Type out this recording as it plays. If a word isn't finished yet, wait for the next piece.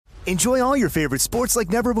Enjoy all your favorite sports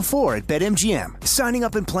like never before at BetMGM. Signing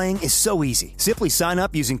up and playing is so easy. Simply sign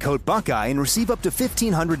up using code Buckeye and receive up to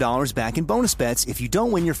 $1,500 back in bonus bets if you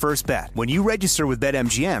don't win your first bet. When you register with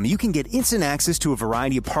BetMGM, you can get instant access to a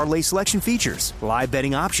variety of parlay selection features, live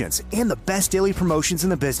betting options, and the best daily promotions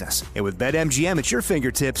in the business. And with BetMGM at your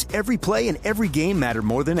fingertips, every play and every game matter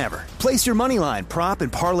more than ever. Place your moneyline, prop,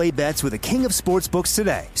 and parlay bets with the king of sportsbooks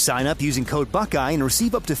today. Sign up using code Buckeye and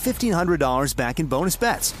receive up to $1,500 back in bonus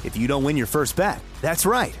bets if you don't win your first bet. That's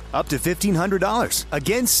right, up to $1,500.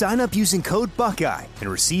 Again, sign up using code Buckeye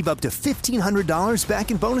and receive up to $1,500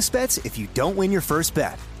 back in bonus bets if you don't win your first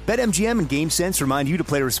bet. BetMGM and GameSense remind you to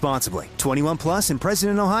play responsibly. 21 plus and present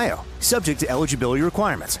in Ohio. Subject to eligibility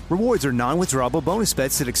requirements. Rewards are non-withdrawable bonus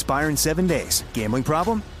bets that expire in 7 days. Gambling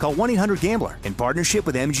problem? Call 1-800-GAMBLER in partnership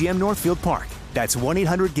with MGM Northfield Park. That's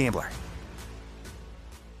 1-800-GAMBLER.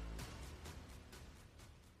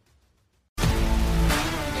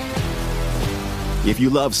 If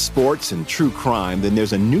you love sports and true crime, then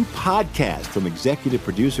there's a new podcast from executive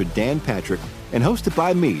producer Dan Patrick and hosted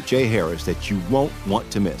by me, Jay Harris, that you won't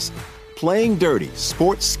want to miss. Playing Dirty: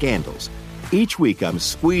 Sports Scandals. Each week, I'm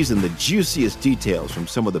squeezing the juiciest details from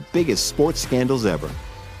some of the biggest sports scandals ever.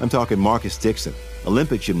 I'm talking Marcus Dixon,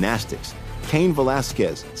 Olympic gymnastics, Cain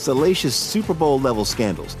Velasquez, salacious Super Bowl-level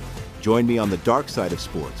scandals. Join me on the dark side of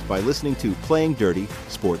sports by listening to Playing Dirty: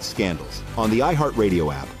 Sports Scandals on the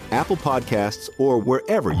iHeartRadio app, Apple Podcasts, or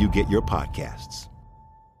wherever you get your podcasts.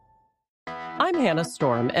 I'm Hannah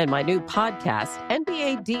Storm, and my new podcast,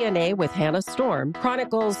 NBA DNA with Hannah Storm,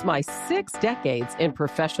 chronicles my 6 decades in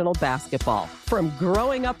professional basketball. From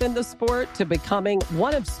growing up in the sport to becoming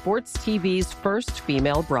one of sports TV's first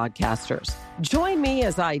female broadcasters. Join me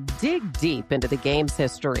as I dig deep into the game's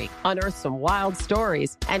history, unearth some wild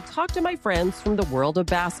stories, and talk to my friends from the world of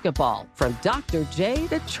basketball, from Dr. J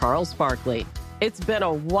to Charles Barkley. It's been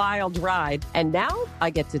a wild ride, and now I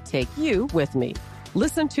get to take you with me.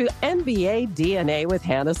 Listen to NBA DNA with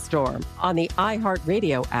Hannah Storm on the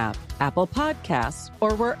iHeartRadio app, Apple Podcasts,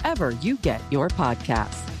 or wherever you get your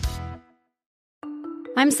podcasts.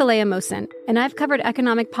 I'm Saleha Mohsin, and I've covered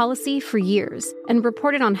economic policy for years and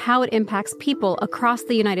reported on how it impacts people across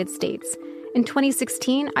the United States. In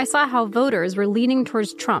 2016, I saw how voters were leaning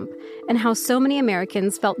towards Trump and how so many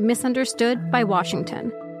Americans felt misunderstood by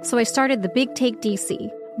Washington. So I started The Big Take DC.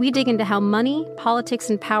 We dig into how money, politics,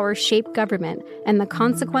 and power shape government and the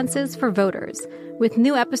consequences for voters. With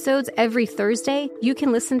new episodes every Thursday, you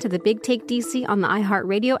can listen to The Big Take DC on the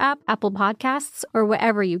iHeartRadio app, Apple Podcasts, or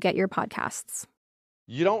wherever you get your podcasts.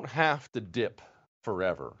 You don't have to dip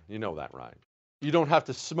forever. You know that, right? You don't have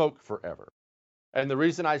to smoke forever. And the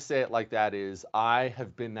reason I say it like that is I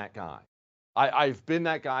have been that guy. I've been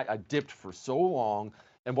that guy. I dipped for so long.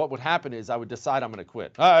 And what would happen is I would decide I'm going to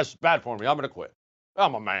quit. It's bad for me. I'm going to quit.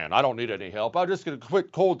 I'm a man. I don't need any help. I'm just going to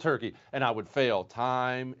quit cold turkey. And I would fail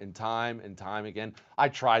time and time and time again. I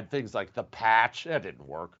tried things like the patch. That didn't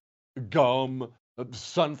work. Gum,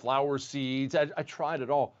 sunflower seeds. I tried it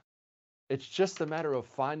all. It's just a matter of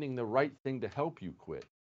finding the right thing to help you quit.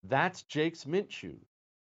 That's Jake's Mint Chew.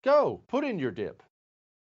 Go, put in your dip.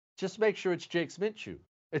 Just make sure it's Jake's Mint Chew.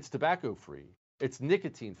 It's tobacco-free. It's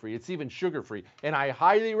nicotine-free. It's even sugar-free. And I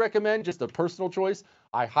highly recommend, just a personal choice,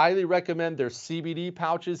 I highly recommend their CBD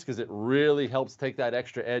pouches because it really helps take that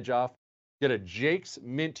extra edge off. Get a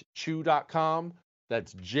jakesmintchew.com.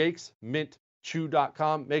 That's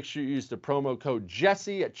jakesmintchew.com. Make sure you use the promo code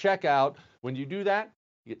Jesse at checkout. When you do that,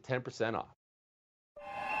 you get 10% off.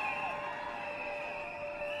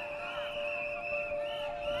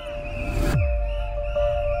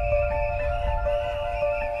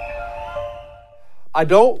 I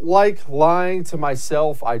don't like lying to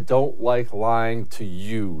myself. I don't like lying to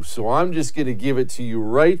you. So I'm just going to give it to you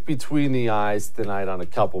right between the eyes tonight on a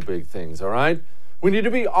couple big things, all right? We need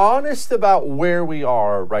to be honest about where we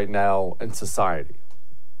are right now in society.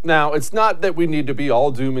 Now, it's not that we need to be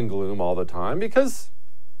all doom and gloom all the time because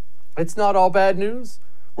it's not all bad news.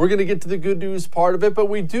 We're going to get to the good news part of it, but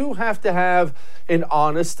we do have to have an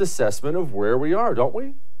honest assessment of where we are, don't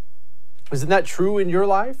we? Isn't that true in your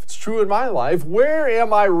life? It's true in my life. Where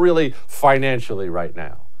am I really financially right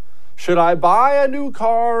now? Should I buy a new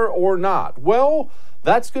car or not? Well,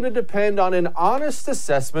 that's going to depend on an honest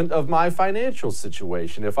assessment of my financial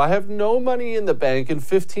situation. If I have no money in the bank and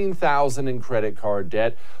 $15,000 in credit card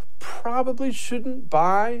debt, probably shouldn't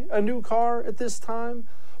buy a new car at this time.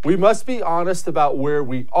 We must be honest about where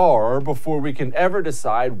we are before we can ever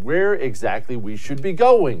decide where exactly we should be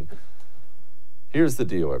going. Here's the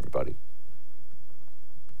deal, everybody.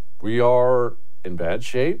 We are in bad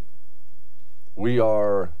shape. We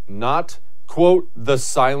are not quote, the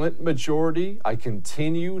silent majority. I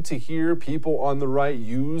continue to hear people on the right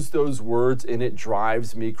use those words, and it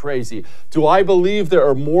drives me crazy. Do I believe there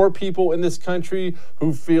are more people in this country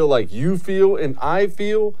who feel like you feel and I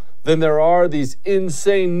feel than there are these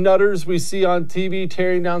insane nutters we see on TV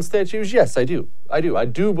tearing down statues? Yes, I do. I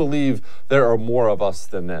do believe there are more of us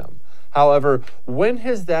than them. However, when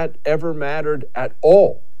has that ever mattered at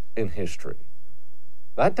all in history?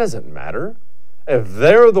 That doesn't matter. If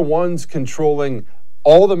they're the ones controlling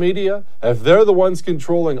all the media, if they're the ones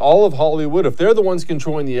controlling all of Hollywood, if they're the ones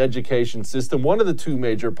controlling the education system, one of the two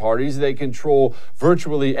major parties, they control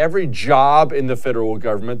virtually every job in the federal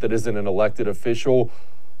government that isn't an elected official.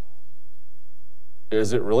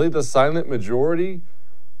 Is it really the silent majority?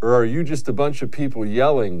 Or are you just a bunch of people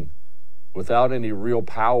yelling without any real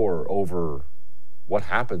power over what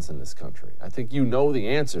happens in this country? I think you know the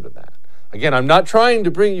answer to that. Again, I'm not trying to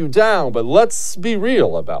bring you down, but let's be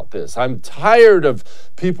real about this. I'm tired of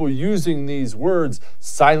people using these words,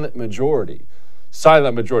 silent majority.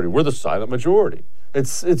 Silent majority. We're the silent majority.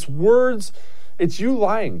 It's words, it's you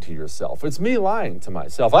lying to yourself. It's me lying to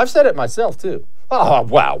myself. I've said it myself too. Oh,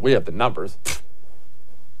 wow, we have the numbers.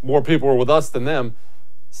 More people are with us than them.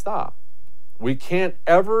 Stop. We can't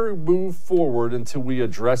ever move forward until we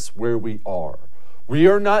address where we are. We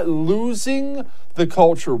are not losing the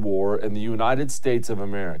culture war in the United States of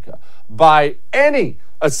America. By any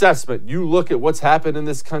assessment, you look at what's happened in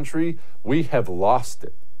this country, we have lost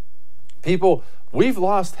it. People, we've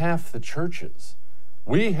lost half the churches.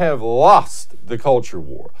 We have lost the culture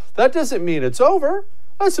war. That doesn't mean it's over.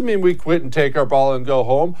 That doesn't mean we quit and take our ball and go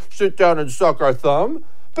home, sit down and suck our thumb.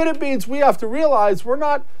 But it means we have to realize we're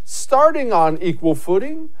not starting on equal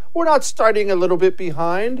footing. We're not starting a little bit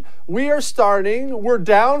behind. We're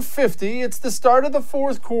down 50. It's the start of the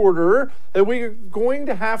fourth quarter, and we're going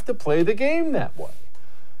to have to play the game that way.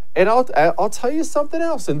 And I'll tell you something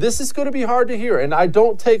else, and this is going to be hard to hear, and I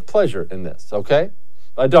don't take pleasure in this, okay?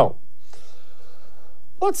 I don't.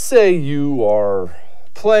 Let's say you are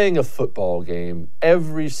playing a football game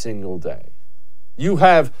every single day. You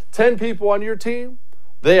have 10 people on your team.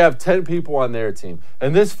 They have 10 people on their team.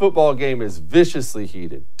 And this football game is viciously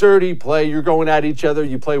heated. Dirty play. You're going at each other.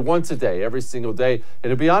 You play once a day, every single day.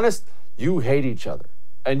 And to be honest, you hate each other.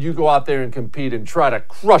 And you go out there and compete and try to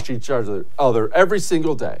crush each other every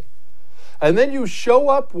single day. And then you show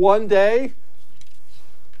up one day,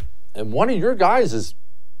 and one of your guys is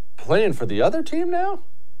playing for the other team now?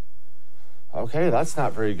 Okay, that's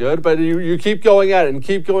not very good, but you keep going at it and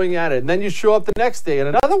keep going at it. And then you show up the next day and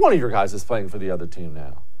another one of your guys is playing for the other team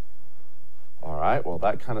now. All right, well,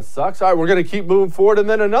 that kind of sucks. All right, we're going to keep moving forward. And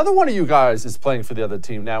then another one of you guys is playing for the other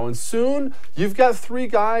team now. And soon you've got 3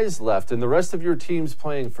 guys left and the rest of your team's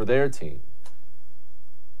playing for their team.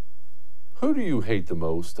 Who do you hate the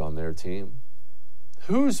most on their team?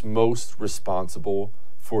 Who's most responsible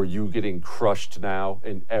for you getting crushed now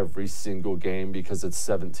in every single game because it's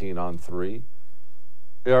 17-on-3?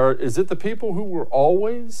 Is it the people who were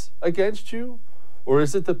always against you? Or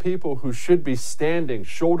is it the people who should be standing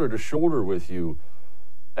shoulder to shoulder with you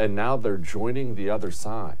and now they're joining the other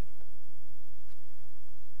side?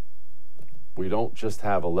 We don't just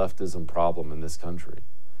have a leftism problem in this country.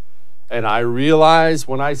 And I realize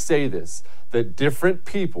when I say this that different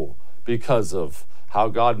people, because of how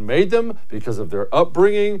God made them, because of their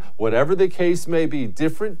upbringing, whatever the case may be,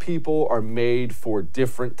 different people are made for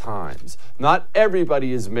different times. Not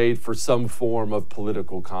everybody is made for some form of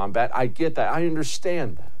political combat. I get that. I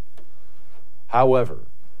understand that. However,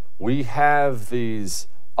 we have these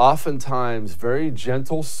oftentimes very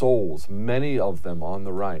gentle souls, many of them on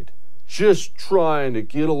the right, just trying to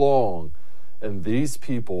get along. And these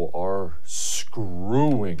people are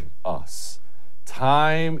screwing us.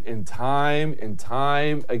 Time and time and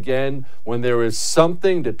time again, when there is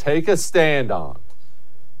something to take a stand on,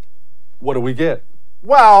 what do we get?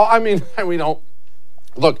 Well, I mean, we don't.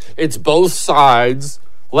 Look, it's both sides.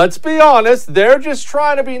 Let's be honest. They're just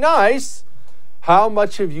trying to be nice. How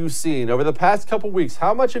much have you seen over the past couple weeks?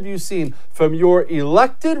 How much have you seen from your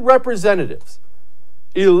elected representatives,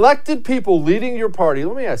 elected people leading your party?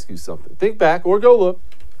 Let me ask you something. Think back or go look.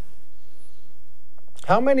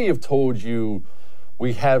 How many have told you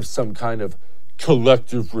we have some kind of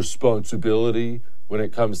collective responsibility when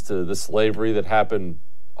it comes to the slavery that happened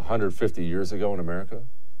 150 years ago in America?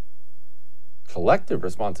 Collective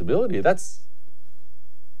responsibility, that's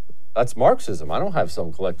Marxism. I don't have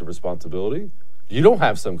some collective responsibility. You don't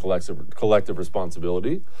have some collective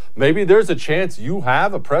responsibility. Maybe there's a chance you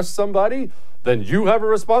have oppressed somebody, then you have a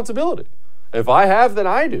responsibility. If I have, then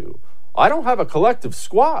I do. I don't have a collective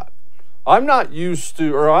squad. I'm not used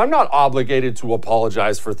to, or I'm not obligated to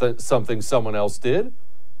apologize for something someone else did.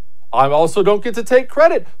 I also don't get to take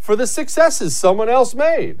credit for the successes someone else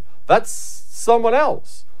made. That's someone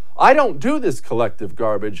else. I don't do this collective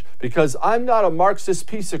garbage because I'm not a Marxist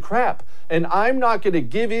piece of crap. And I'm not going to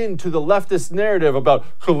give in to the leftist narrative about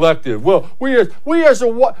collective. Well, we as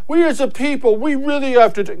a people, we really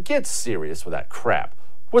have to get serious with that crap.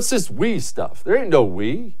 What's this we stuff? There ain't no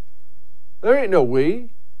we. There ain't no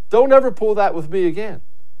we. Don't ever pull that with me again.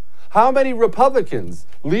 How many Republicans,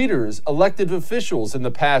 leaders, elected officials in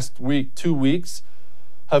the past week, 2 weeks,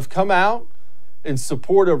 have come out in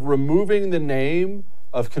support of removing the name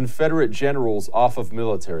of Confederate generals off of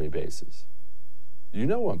military bases? You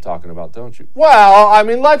know what I'm talking about, don't you? Well, I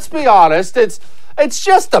mean, let's be honest. It's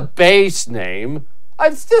just a base name.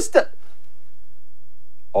 It's just a...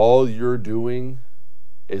 All you're doing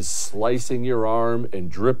is slicing your arm and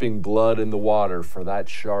dripping blood in the water for that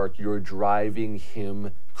shark. You're driving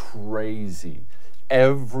him crazy.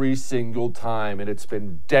 Every single time, and it's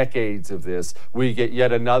been decades of this, we get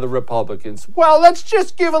yet another Republicans. Well, let's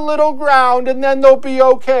just give a little ground and then they'll be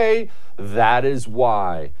okay. That is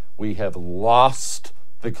why we have lost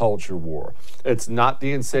the culture war. It's not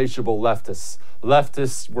the insatiable leftists.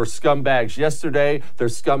 Leftists were scumbags yesterday. They're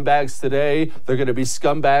scumbags today. They're going to be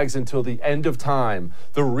scumbags until the end of time.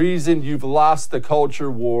 The reason you've lost the culture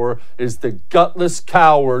war is the gutless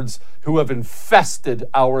cowards who have infested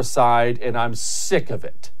our side, and I'm sick of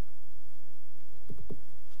it.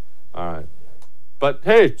 All right. But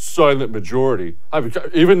hey, silent majority.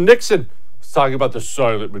 Even Nixon was talking about the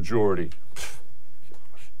silent majority.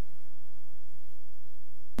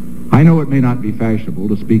 I know it may not be fashionable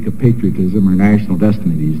to speak of patriotism or national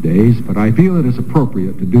destiny these days, but I feel it is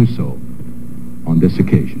appropriate to do so on this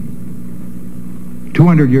occasion.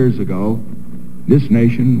 200 years ago, this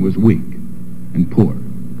nation was weak and poor.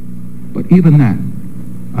 But even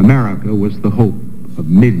then, America was the hope of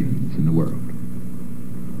millions in the world.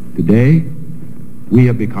 Today, we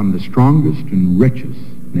have become the strongest and richest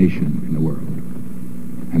nation in the world.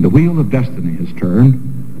 And the wheel of destiny has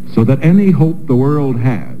turned so that any hope the world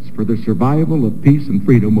has for the survival of peace and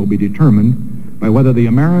freedom will be determined by whether the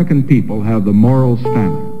American people have the moral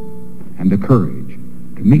stamina and the courage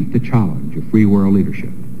to meet the challenge of free world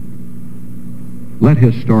leadership. Let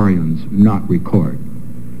historians not record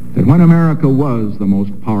that when America was the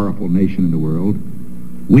most powerful nation in the world,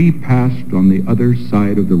 we passed on the other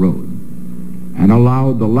side of the road and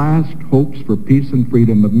allowed the last hopes for peace and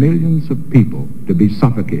freedom of millions of people to be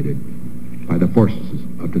suffocated by the forces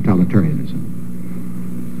of totalitarianism.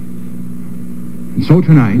 And so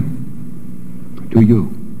tonight, to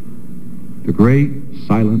you, the great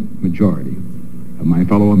silent majority of my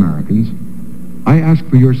fellow Americans, I ask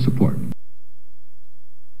for your support.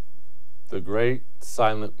 The great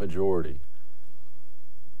silent majority.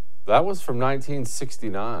 That was from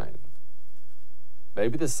 1969.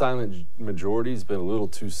 Maybe the silent majority's been a little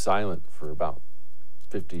too silent for about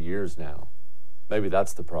 50 years now. Maybe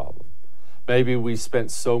that's the problem. Maybe we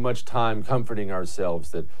spent so much time comforting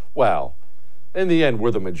ourselves that, well, in the end,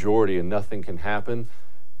 we're the majority and nothing can happen.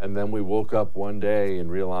 And then we woke up one day and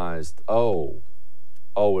realized, oh,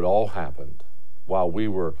 it all happened while we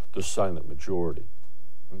were the silent majority.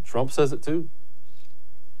 And Trump says it too.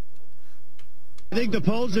 I think the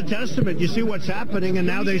polls are testament. You see what's happening, and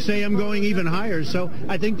now they say I'm going even higher. So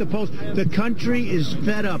I think the country is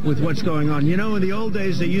fed up with what's going on. You know, in the old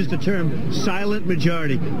days, they used the term silent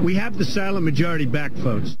majority. We have the silent majority back,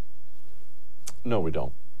 folks. No, we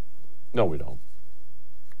don't. No, we don't.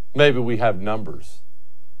 Maybe we have numbers,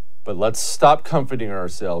 but let's stop comforting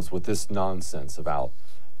ourselves with this nonsense about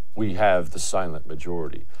we have the silent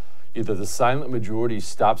majority. Either the silent majority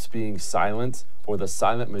stops being silent or the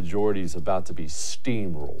silent majority is about to be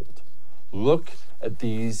steamrolled. Look at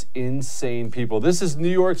these insane people. This is New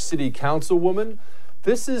York City Councilwoman.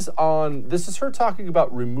 This is her talking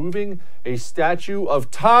about removing a statue of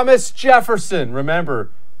Thomas Jefferson.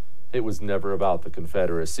 Remember, it was never about the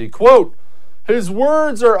Confederacy. Quote, his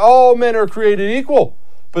words are all men are created equal,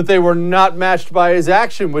 but they were not matched by his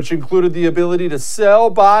action, which included the ability to sell,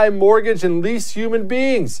 buy, mortgage, and lease human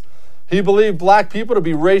beings. He believed black people to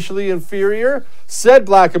be racially inferior, said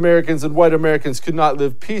black Americans and white Americans could not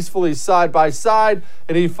live peacefully side by side,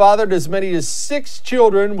 and he fathered as many as 6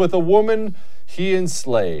 children with a woman he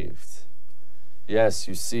enslaved. Yes,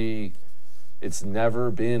 you see, it's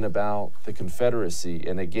never been about the Confederacy.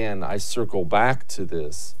 And again, I circle back to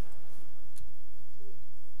this.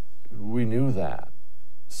 We knew that.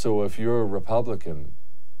 So if you're a Republican,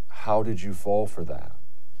 how did you fall for that?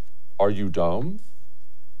 Are you dumb?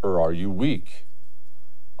 Or are you weak?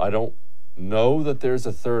 I don't know that there's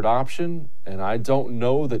a third option, and I don't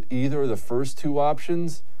know that either of the first two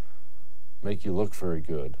options make you look very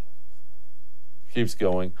good. Keeps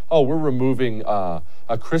going. Oh, we're removing a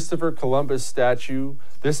Christopher Columbus statue.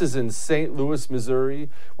 This is in St. Louis, Missouri.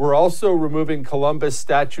 We're also removing Columbus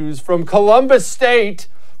statues from Columbus State.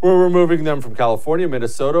 We're removing them from California,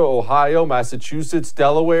 Minnesota, Ohio, Massachusetts,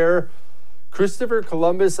 Delaware. Christopher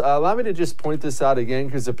Columbus, allow me to just point this out again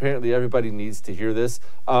because apparently everybody needs to hear this.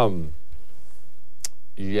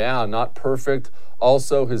 Yeah, not perfect.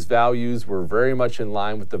 Also, his values were very much in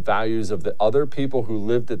line with the values of the other people who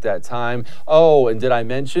lived at that time. Oh, and did I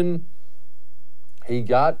mention he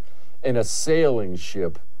got in a sailing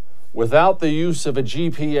ship without the use of a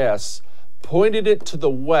GPS, pointed it to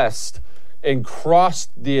the west, and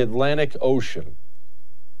crossed the Atlantic Ocean?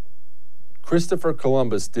 Christopher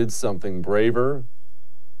Columbus did something braver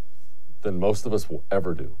than most of us will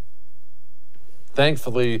ever do.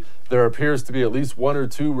 Thankfully, there appears to be at least one or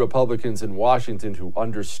two Republicans in Washington who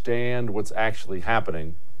understand what's actually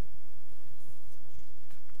happening.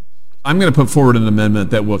 I'm going to put forward an amendment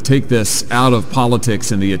that will take this out of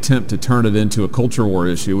politics in the attempt to turn it into a culture war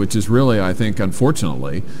issue, which is really, I think,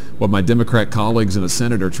 unfortunately, what my Democrat colleagues in the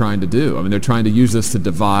Senate are trying to do. I mean, they're trying to use this to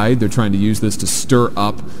divide. They're trying to use this to stir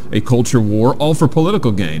up a culture war, all for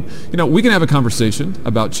political gain. You know, we can have a conversation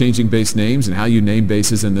about changing base names and how you name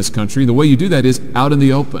bases in this country. The way you do that is out in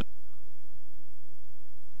the open.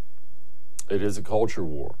 It is a culture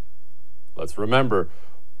war. Let's remember,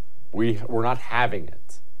 we're not having it.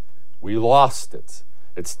 We lost it.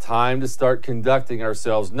 It's time to start conducting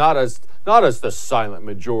ourselves not as the silent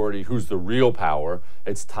majority who's the real power.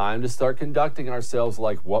 It's time to start conducting ourselves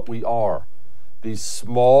like what we are. The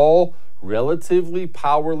small, relatively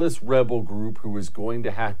powerless rebel group who is going to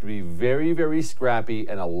have to be very, very scrappy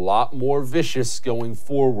and a lot more vicious going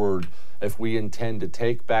forward if we intend to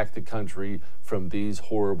take back the country from these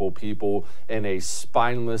horrible people. And a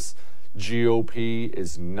spineless GOP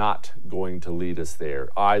is not going to lead us there.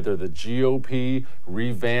 Either the GOP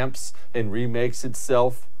revamps and remakes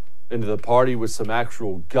itself into the party with some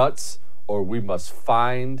actual guts, or we must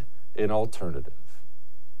find an alternative.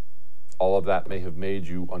 All of that may have made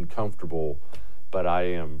you uncomfortable, but I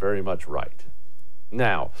am very much right.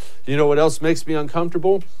 Now, you know what else makes me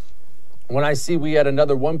uncomfortable? When I see we had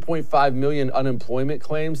another 1.5 million unemployment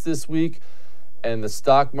claims this week, and the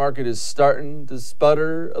stock market is starting to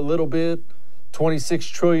sputter a little bit. 26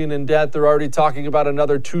 trillion in debt. They're already talking about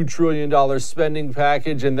another $2 trillion spending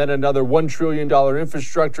package and then another $1 trillion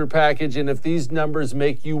infrastructure package. And if these numbers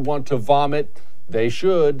make you want to vomit, they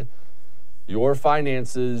should. Your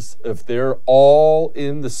finances, if they're all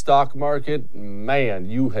in the stock market, man,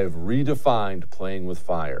 you have redefined playing with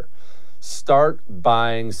fire. Start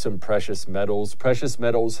buying some precious metals. Precious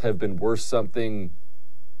metals have been worth something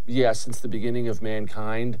since the beginning of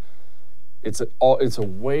mankind. It's a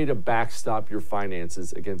way to backstop your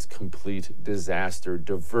finances against complete disaster.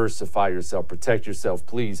 Diversify yourself, protect yourself,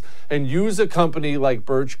 please. And use a company like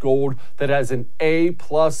Birch Gold that has an A+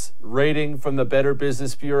 rating from the Better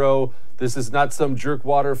Business Bureau. This is not some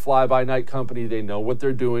jerkwater fly-by-night company. They know what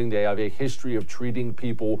they're doing. They have a history of treating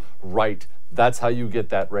people right. That's how you get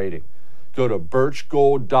that rating. Go to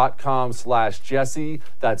birchgold.com/Jesse.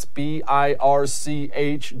 That's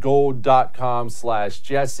BIRCH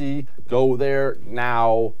gold.com/Jesse. Go there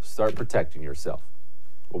now. Start protecting yourself.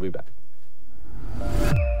 We'll be back.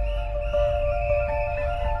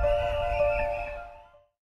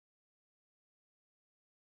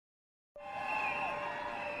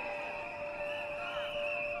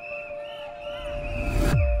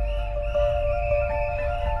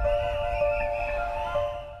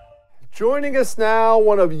 Joining us now,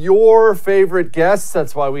 one of your favorite guests.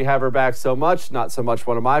 That's why we have her back so much. Not so much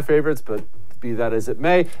one of my favorites, but be that as it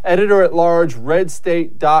may. Editor-at-large,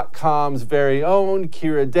 RedState.com's very own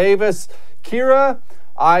Kira Davis. Kira,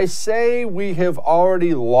 I say we have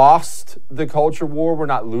already lost the culture war. We're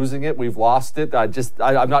not losing it. We've lost it.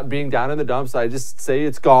 I'm not being down in the dumps. I just say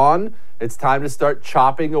it's gone. It's time to start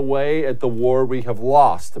chopping away at the war we have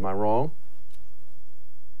lost. Am I wrong?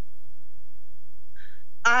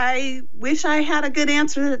 I wish I had a good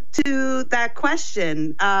answer to that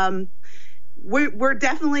question. We're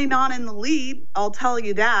definitely not in the lead, I'll tell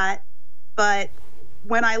you that. But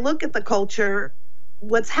when I look at the culture,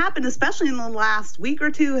 what's happened, especially in the last week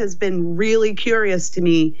or two, has been really curious to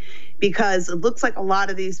me, because it looks like a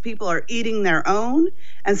lot of these people are eating their own.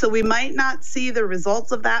 And so we might not see the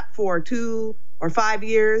results of that for 2 or 5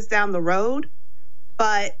 years down the road.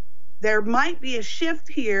 But there might be a shift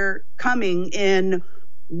here coming in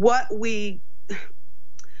what we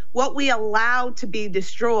what we allow to be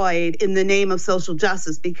destroyed in the name of social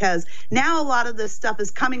justice, because now a lot of this stuff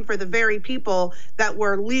is coming for the very people that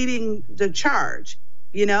were leading the charge,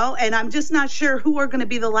 and I'm just not sure who are going to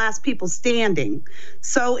be the last people standing.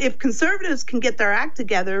 So if conservatives can get their act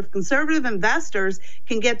together, if conservative investors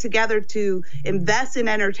can get together to invest in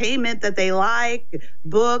entertainment that they like,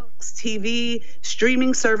 books, TV,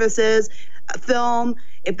 streaming services, film,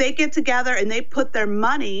 if they get together and they put their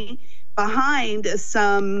money behind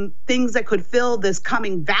some things that could fill this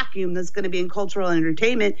coming vacuum that's going to be in cultural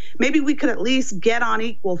entertainment, maybe we could at least get on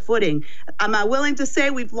equal footing. Am I willing to say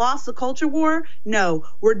we've lost the culture war? No,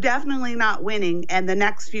 we're definitely not winning. And the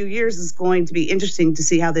next few years is going to be interesting to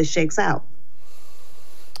see how this shakes out.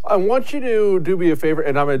 I want you to do me a favor,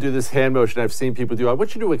 and I'm going to do this hand motion I've seen people do. I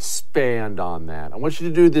want you to expand on that. I want you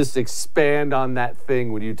to do this expand on that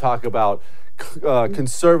thing when you talk about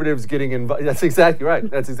conservatives getting involved. That's exactly right.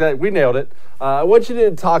 We nailed it. I want you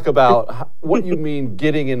to talk about what you mean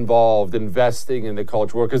getting involved, investing in the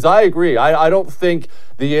culture war, because I agree. I don't think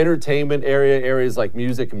the entertainment areas like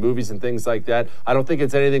music and movies and things like that, I don't think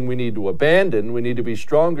it's anything we need to abandon. We need to be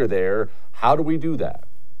stronger there. How do we do that?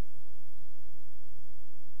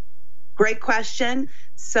 Great question.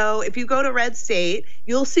 So if you go to Red State,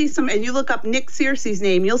 you'll see some, and you look up Nick Searcy's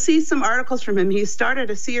name, you'll see some articles from him. He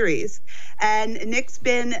started a series, and Nick's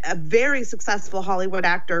been a very successful Hollywood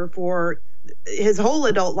actor for his whole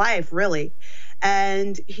adult life, really.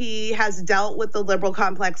 And he has dealt with the liberal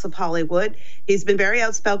complex of Hollywood. He's been very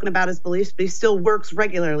outspoken about his beliefs, but he still works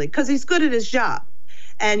regularly because he's good at his job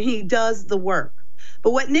and he does the work.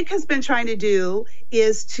 But what Nick has been trying to do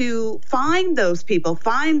is to find those people,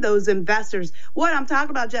 find those investors. What I'm talking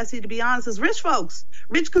about, Jesse, to be honest, is rich folks.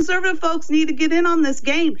 Rich conservative folks need to get in on this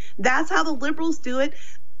game. That's how the liberals do it.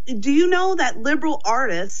 Do you know that liberal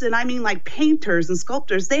artists, and I mean like painters and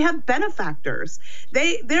sculptors, they have benefactors.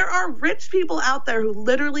 There are rich people out there who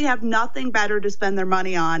literally have nothing better to spend their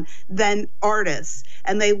money on than artists,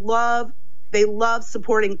 and they love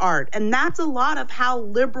supporting art. And that's a lot of how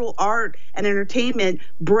liberal art and entertainment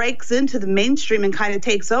breaks into the mainstream and kind of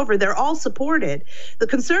takes over. They're all supported. The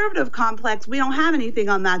conservative complex, we don't have anything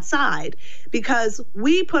on that side because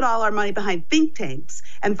we put all our money behind think tanks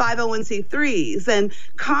and 501c3s and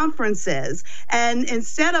conferences. And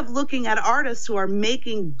instead of looking at artists who are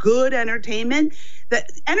making good entertainment, that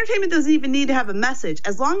entertainment doesn't even need to have a message.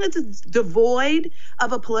 As long as it's devoid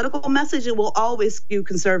of a political message, it will always skew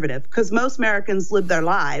conservative because most Americans live their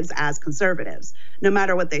lives as conservatives, no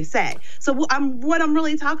matter what they say. So what I'm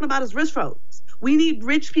really talking about is rich folks. We need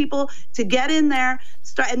rich people to get in there,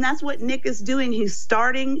 and that's what Nick is doing. He's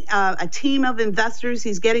starting a team of investors.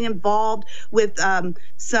 He's getting involved with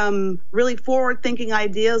some really forward-thinking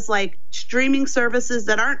ideas like streaming services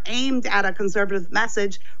that aren't aimed at a conservative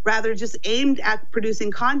message, rather just aimed at producing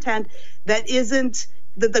content that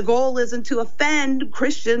the goal isn't to offend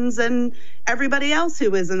Christians and everybody else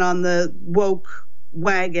who isn't on the woke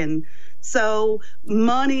wagon. So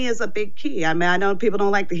money is a big key. I mean, I know people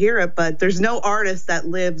don't like to hear it, but there's no artist that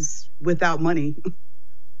lives without money.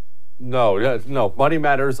 No, money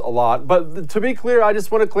matters a lot. But to be clear, I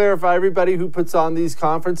just want to clarify, everybody who puts on these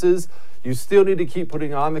conferences, you still need to keep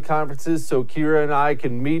putting on the conferences so Kira and I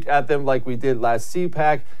can meet at them like we did last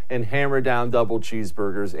CPAC and hammer down double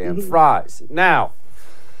cheeseburgers and fries. Now,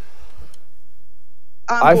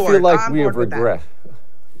 I feel like we have regressed.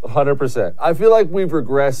 100%. I feel like we've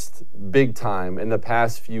regressed big time in the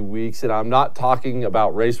past few weeks, and I'm not talking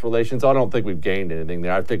about race relations. I don't think we've gained anything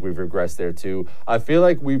there. I think we've regressed there too. I feel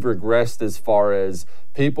like we've regressed as far as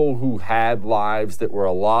people who had lives that were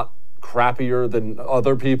a lot crappier than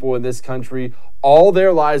other people in this country. All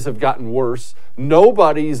their lives have gotten worse.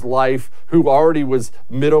 Nobody's life who already was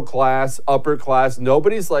middle class, upper class,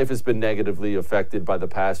 nobody's life has been negatively affected by the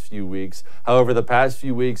past few weeks. However, the past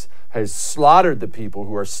few weeks has slaughtered the people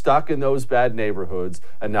who are stuck in those bad neighborhoods,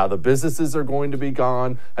 and now the businesses are going to be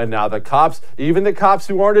gone, and now the cops, even the cops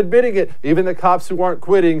who aren't admitting it, even the cops who aren't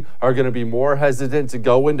quitting, are going to be more hesitant to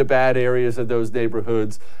go into bad areas of those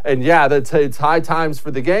neighborhoods. And yeah, it's high times for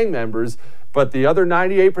the gang members, but the other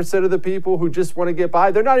 98% of the people who just want to get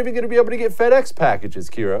by, they're not even going to be able to get FedEx packages,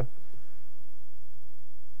 Kira.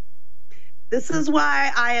 This is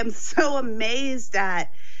why I am so amazed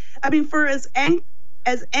at, I mean, for as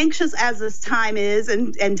anxious as this time is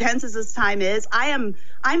and tense as this time is, I'm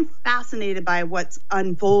fascinated by what's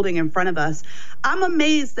unfolding in front of us. I'm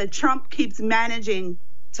amazed that Trump keeps managing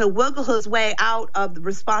to wiggle his way out of the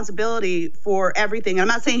responsibility for everything. I'm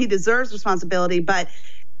not saying he deserves responsibility, but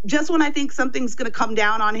just when I think something's going to come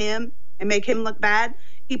down on him and make him look bad,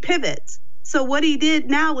 he pivots. So what he did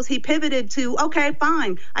now was he pivoted to, okay,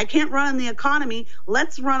 fine, I can't run on the economy.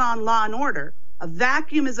 Let's run on law and order. A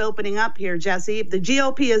vacuum is opening up here, Jesse. If the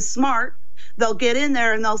GOP is smart, they'll get in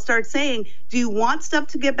there and they'll start saying, do you want stuff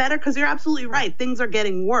to get better? Because you're absolutely right. Things are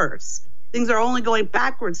getting worse. Things are only going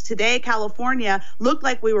backwards. Today, California looked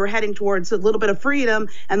like we were heading towards a little bit of freedom,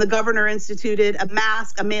 and the governor instituted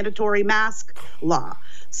a mandatory mask law.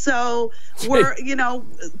 So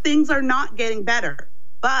things are not getting better.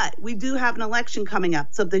 But we do have an election coming up.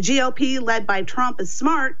 So if the GOP led by Trump is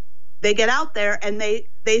smart, they get out there and they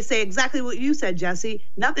say exactly what you said, Jesse.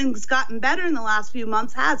 Nothing's gotten better in the last few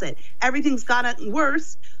months, has it? Everything's gotten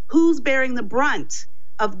worse. Who's bearing the brunt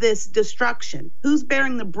of this destruction? Who's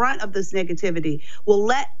bearing the brunt of this negativity? Well,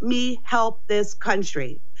 let me help this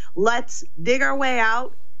country. Let's dig our way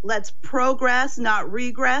out. Let's progress, not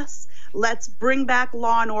regress. Let's bring back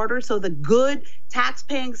law and order so the good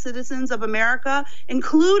tax-paying citizens of America,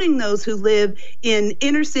 including those who live in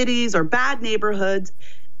inner cities or bad neighborhoods,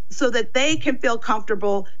 so that they can feel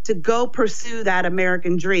comfortable to go pursue that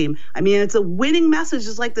American dream. I mean, it's a winning message,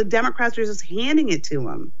 just like the Democrats are just handing it to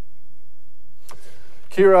them.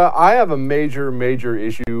 Kira, I have a major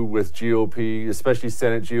issue with GOP, especially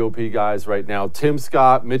Senate GOP guys right now. Tim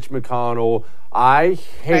Scott, Mitch McConnell. I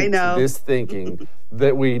hate this thinking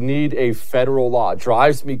that we need a federal law. It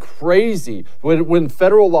drives me crazy when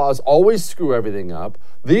federal laws always screw everything up.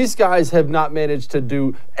 These guys have not managed to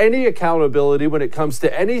do any accountability when it comes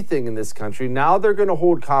to anything in this country. Now they're going to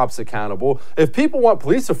hold cops accountable. If people want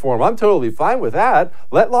police reform, I'm totally fine with that.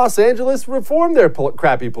 Let Los Angeles reform their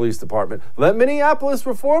crappy police department. Let Minneapolis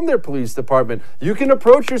reform their police department. You can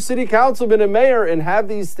approach your city councilman and mayor and have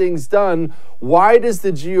these things done. Why does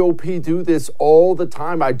the GOP do this all the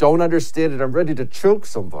time? I don't understand it. I'm ready to choke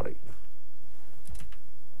somebody.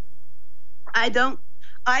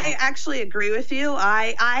 I actually agree with you.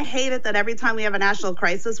 I hate it that every time we have a national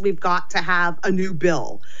crisis, we've got to have a new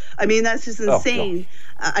bill. I mean, that's just insane,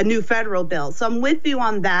 a new federal bill. So I'm with you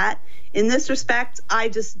on that. In this respect, I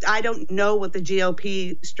don't know what the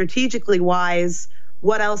GOP strategically wise,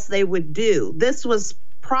 what else they would do. This was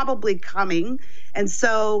probably coming. And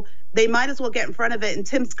so they might as well get in front of it. And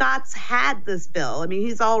Tim Scott's had this bill. I mean,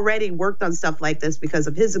 he's already worked on stuff like this because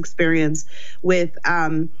of his experience with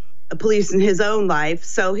police in his own life.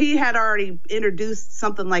 So he had already introduced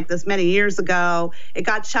something like this many years ago. It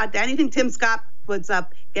got shot down. Anything Tim Scott puts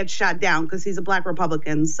up gets shot down because he's a black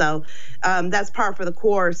Republican. So that's par for the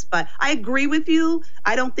course. But I agree with you.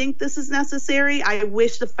 I don't think this is necessary. I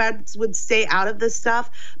wish the feds would stay out of this stuff,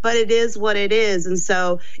 but it is what it is. And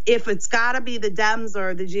so if it's got to be the Dems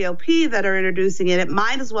or the GOP that are introducing it, it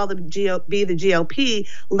might as well be the GOP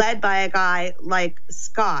led by a guy like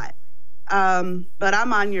Scott. But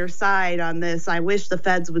I'm on your side on this. I wish the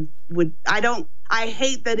feds would. I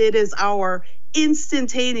hate that it is our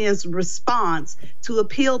instantaneous response to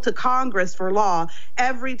appeal to Congress for law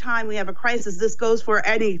every time we have a crisis. This goes for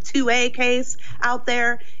any 2A case out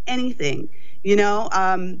there, anything,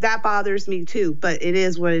 that bothers me too, but it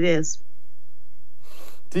is what it is.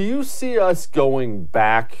 Do you see us going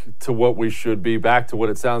back to what we should be, back to what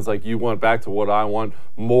it sounds like you want, back to what I want,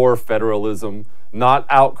 more federalism, not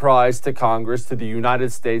outcries to Congress, to the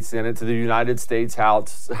United States Senate, to the United States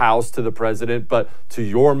House, to the president, but to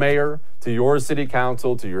your mayor, to your city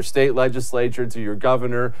council, to your state legislature, to your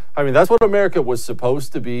governor? I mean, that's what America was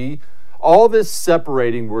supposed to be. All this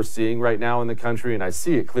separating we're seeing right now in the country, and I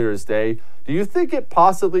see it clear as day. Do you think it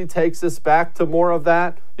possibly takes us back to more of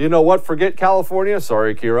that? You know what? Forget California.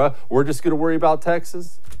 Sorry, Kira. We're just going to worry about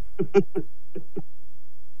Texas.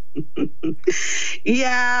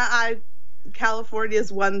 California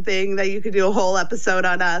is one thing that you could do a whole episode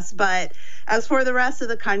on us, but as for the rest of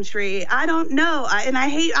the country, I don't know.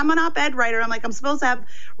 I'm an op-ed writer. I'm supposed to have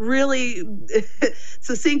really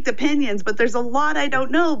succinct opinions, but there's a lot I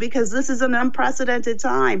don't know because this is an unprecedented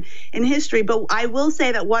time in history. But I will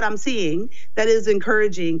say that what I'm seeing that is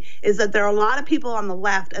encouraging is that there are a lot of people on the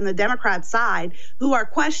left and the Democrat side who are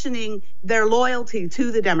questioning their loyalty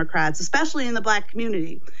to the Democrats, especially in the Black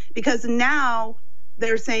community, because now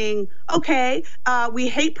they're saying, okay, we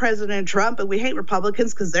hate President Trump and we hate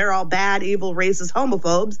Republicans because they're all bad, evil, racist,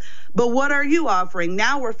 homophobes. But what are you offering?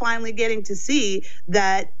 Now we're finally getting to see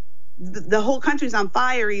that the whole country's on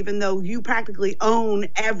fire, even though you practically own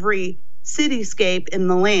every cityscape in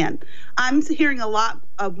the land. I'm hearing a lot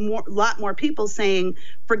more people saying,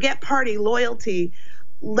 forget party loyalty.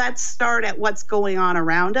 Let's start at what's going on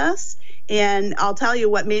around us. And I'll tell you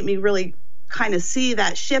what made me really kind of see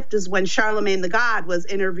that shift is when Charlemagne the God was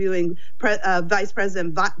interviewing Vice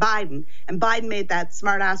President Biden, and Biden made that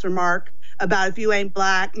smart-ass remark about if you ain't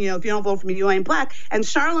black, if you don't vote for me, you ain't black. And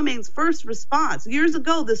Charlemagne's first response, years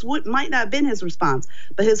ago, this might not have been his response,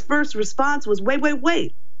 but his first response was,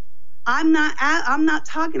 wait. I'm not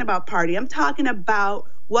talking about party. I'm talking about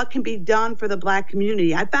what can be done for the black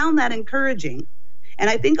community. I found that encouraging. And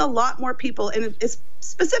I think a lot more people, and it's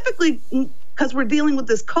specifically because we're dealing with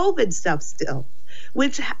this COVID stuff still,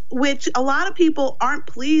 which a lot of people aren't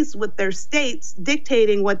pleased with their states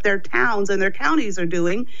dictating what their towns and their counties are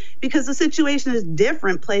doing, because the situation is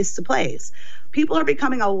different place to place. People are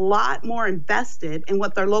becoming a lot more invested in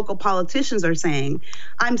what their local politicians are saying.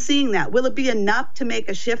 I'm seeing that. Will it be enough to make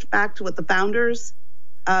a shift back to what the founders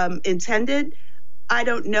intended? I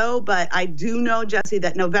don't know, but I do know, Jesse,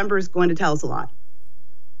 that November is going to tell us a lot.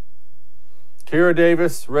 Kira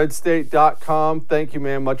Davis, redstate.com. Thank you,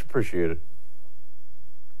 man. Much appreciated.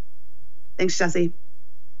 Thanks, Jesse.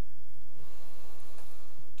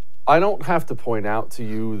 I don't have to point out to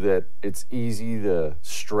you that it's easy to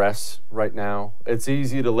stress right now. It's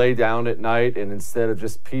easy to lay down at night, and instead of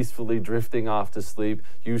just peacefully drifting off to sleep,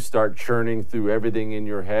 you start churning through everything in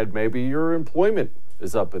your head. Maybe your employment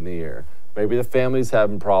is up in the air. Maybe the family's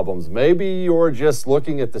having problems. Maybe you're just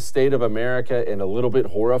looking at the state of America and a little bit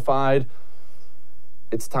horrified.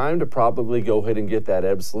 It's time to probably go ahead and get that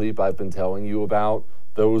ebb sleep I've been telling you about.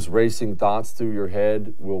 Those racing thoughts through your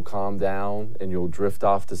head will calm down and you'll drift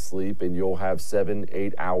off to sleep, and you'll have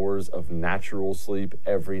 7-8 hours of natural sleep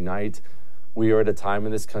every night. We are at a time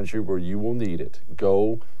in this country where you will need it.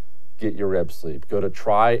 Go get your ebb sleep. Go to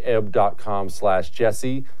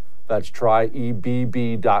tryebb.com/Jesse. That's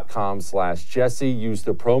tryebb.com/Jesse. Use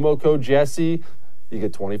the promo code Jesse. You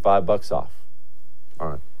get $25 off. All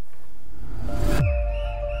right.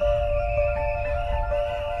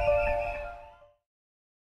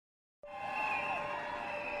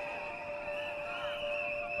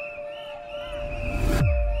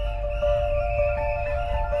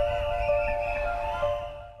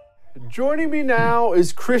 Joining me now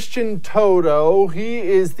is Christian Toto. He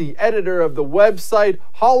is the editor of the website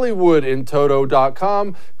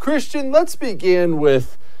HollywoodInToto.com. Christian, let's begin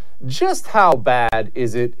with just how bad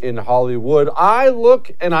is it in Hollywood? I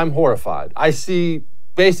look and I'm horrified. I see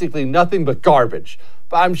basically nothing but garbage.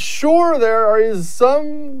 But I'm sure there is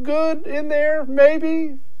some good in there,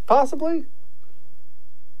 maybe, possibly.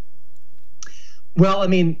 Well, I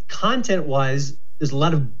mean, content-wise, there's a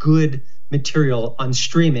lot of good material on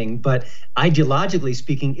streaming, but ideologically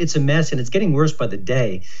speaking, it's a mess and it's getting worse by the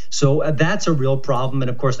day. So that's a real problem. And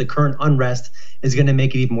of course, the current unrest is going to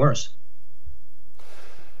make it even worse.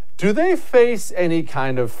 Do they face any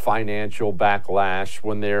kind of financial backlash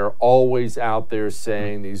when they're always out there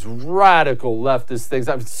saying these radical leftist things?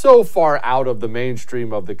 I'm so far out of the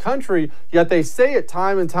mainstream of the country, yet they say it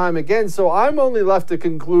time and time again. So I'm only left to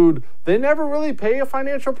conclude they never really pay a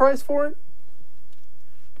financial price for it.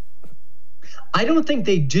 I don't think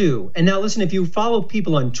they do. And now listen, if you follow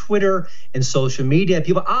people on Twitter and social media,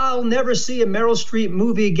 people, I'll never see a Meryl Streep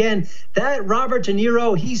movie again. That Robert De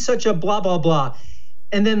Niro, he's such a blah, blah, blah.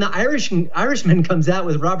 And then the Irishman comes out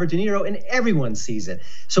with Robert De Niro and everyone sees it.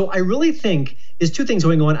 So I really think there's two things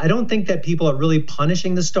going on. I don't think that people are really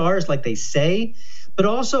punishing the stars like they say, but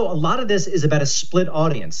also a lot of this is about a split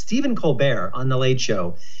audience. Stephen Colbert on The Late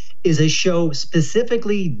Show is a show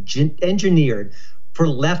specifically engineered for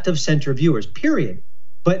left-of-center viewers, period.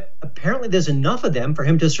 But apparently there's enough of them for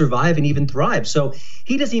him to survive and even thrive. So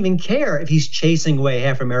he doesn't even care if he's chasing away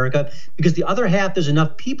half America, because the other half, there's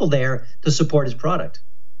enough people there to support his product.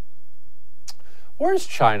 Where's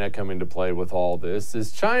China come into play with all this?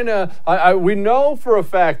 Is China, we know for a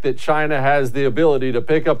fact that China has the ability to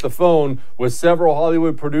pick up the phone with several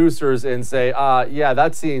Hollywood producers and say, yeah,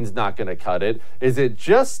 that scene's not going to cut it. Does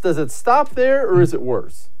it stop there, or is it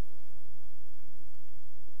worse?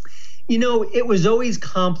 You know, it was always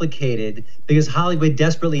complicated because Hollywood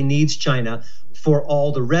desperately needs China for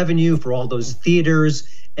all the revenue, for all those theaters,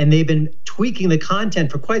 and they've been tweaking the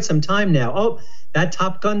content for quite some time now. Oh, that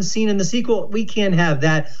Top Gun scene in the sequel, we can't have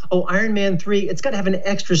that. Oh, Iron Man 3, it's got to have an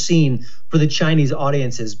extra scene for the Chinese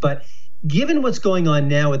audiences. But given what's going on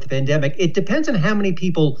now with the pandemic, it depends on how many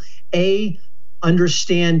people, A,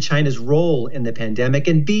 understand China's role in the pandemic,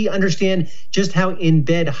 and B, understand just how in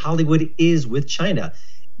bed Hollywood is with China.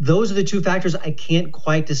 Those are the two factors I can't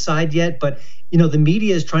quite decide yet, but you know, the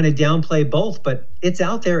media is trying to downplay both, but it's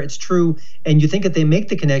out there, it's true, and you think if they make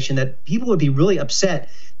the connection that people would be really upset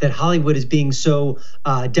that Hollywood is being so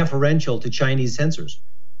deferential to Chinese censors.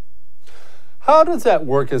 How does that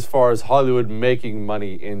work as far as Hollywood making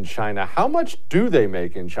money in China? How much do they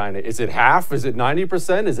make in China? Is it half? Is it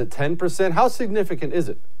 90%? Is it 10%? How significant is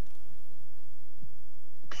it?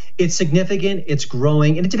 It's significant, it's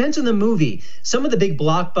growing, and it depends on the movie. Some of the big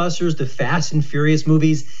blockbusters, the Fast and Furious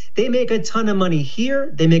movies, they make a ton of money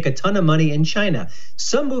here, they make a ton of money in China.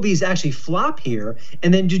 Some movies actually flop here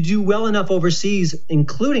and then do well enough overseas,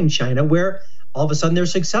 including China, where all of a sudden they're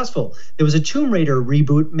successful. There was a Tomb Raider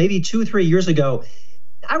reboot maybe 2-3 years ago.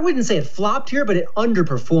 I wouldn't say it flopped here, but it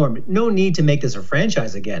underperformed. No need to make this a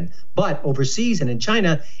franchise again. But overseas and in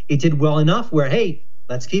China, it did well enough where, hey,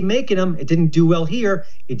 let's keep making them. It didn't do well here.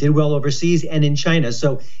 It did well overseas and in China.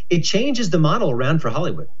 So it changes the model around for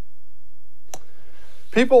Hollywood.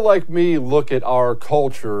 People like me look at our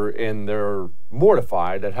culture and they're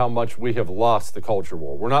mortified at how much we have lost the culture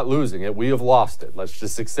war. We're not losing it. We have lost it. Let's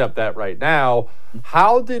just accept that right now.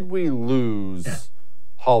 How did we lose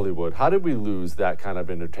Hollywood? How did we lose that kind of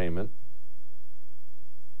entertainment?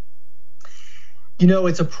 You know,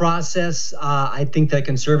 it's a process. I think that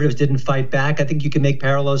conservatives didn't fight back. I think you can make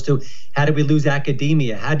parallels to how did we lose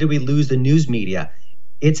academia? How did we lose the news media?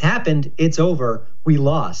 It's happened. It's over. We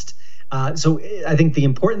lost. So I think the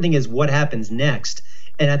important thing is what happens next.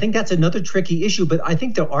 And I think that's another tricky issue, but I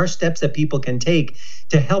think there are steps that people can take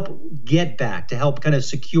to help get back, to help kind of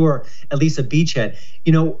secure at least a beachhead.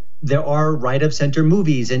 You know, there are right-of-center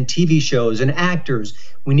movies and TV shows and actors.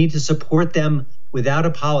 We need to support them without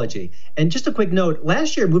apology. And just a quick note,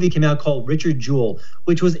 last year a movie came out called Richard Jewell,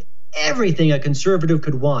 which was everything a conservative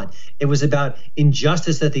could want. It was about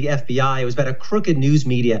injustice at the FBI. It was about a crooked news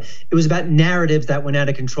media. It was about narratives that went out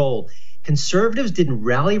of control. Conservatives didn't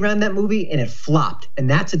rally around that movie and it flopped. And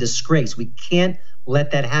that's a disgrace. We can't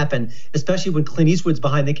let that happen, especially when Clint Eastwood's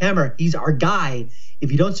behind the camera. He's our guy.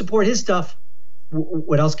 If you don't support his stuff,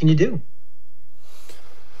 what else can you do?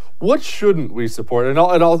 What shouldn't we support? And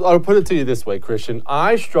I'll put it to you this way, Christian.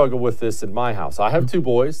 I struggle with this in my house. I have two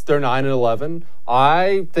boys. They're 9 and 11.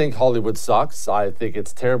 I think Hollywood sucks. I think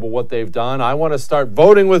it's terrible what they've done. I want to start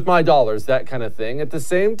voting with my dollars, that kind of thing. At the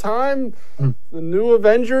same time, the new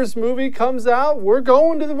Avengers movie comes out. We're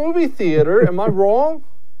going to the movie theater. Am I wrong?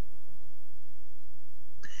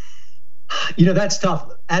 You know, that's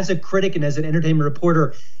tough. As a critic and as an entertainment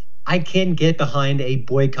reporter, I can't get behind a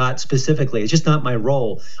boycott specifically. It's just not my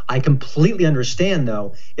role. I completely understand,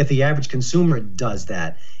 though, if the average consumer does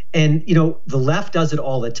that. And, you know, the left does it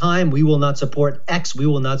all the time. We will not support X. We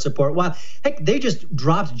will not support Y. Heck, they just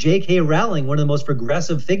dropped J.K. Rowling, one of the most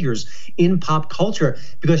progressive figures in pop culture,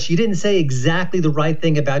 because she didn't say exactly the right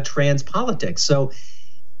thing about trans politics. So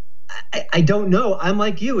I don't know. I'm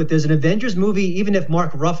like you. If there's an Avengers movie, even if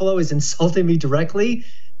Mark Ruffalo is insulting me directly,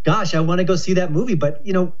 gosh, I want to go see that movie. But,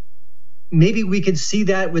 you know, maybe we could see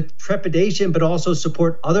that with trepidation, but also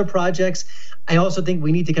support other projects. I also think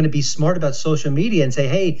we need to kind of be smart about social media and say,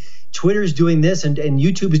 hey, Twitter's doing this and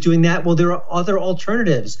YouTube is doing that. Well, there are other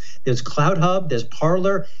alternatives. There's CloutHub, there's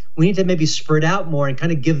Parler. We need to maybe spread out more and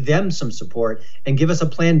kind of give them some support and give us a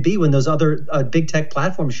plan B when those other big tech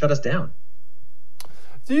platforms shut us down.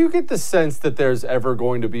 Do you get the sense that there's ever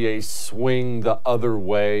going to be a swing the other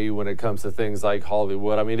way when it comes to things like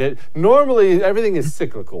Hollywood? I mean, normally everything is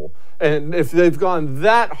cyclical. And if they've gone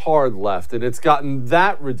that hard left and it's gotten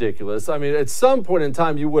that ridiculous, I mean, at some point in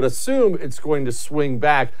time, you would assume it's going to swing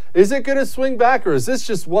back. Is it going to swing back, or is this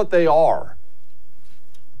just what they are?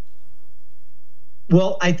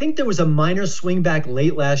 Well, I think there was a minor swing back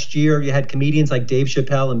late last year. You had comedians like Dave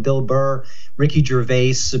Chappelle and Bill Burr, Ricky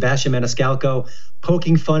Gervais, Sebastian Maniscalco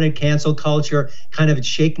poking fun at cancel culture, kind of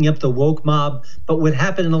shaking up the woke mob. But what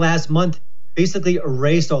happened in the last month basically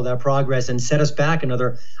erased all that progress and set us back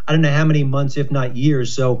another, I don't know how many months, if not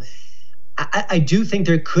years. So I do think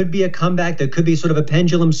there could be a comeback. There could be sort of a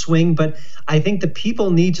pendulum swing, but I think the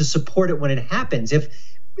people need to support it when it happens. If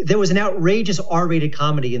there was an outrageous R-rated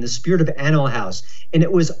comedy in the spirit of Animal House, and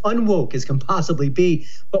it was unwoke as can possibly be,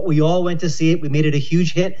 but we all went to see it. We made it a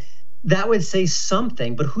huge hit. That would say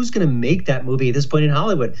something, but who's going to make that movie at this point in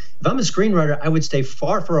Hollywood? If I'm a screenwriter, I would stay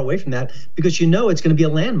far, far away from that because you know it's going to be a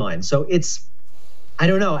landmine. So I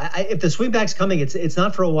don't know. If the swingback's coming, it's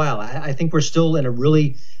not for a while. I think we're still in a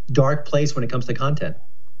really dark place when it comes to content.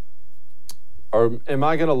 Or am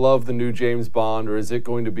I going to love the new James Bond, or is it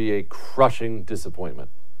going to be a crushing disappointment?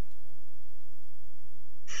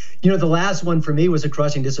 You know, the last one for me was a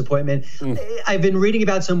crushing disappointment. I've been reading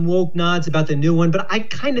about some woke nods about the new one, but I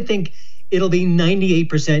kind of think it'll be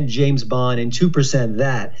 98% James Bond and 2%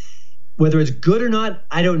 that. Whether it's good or not,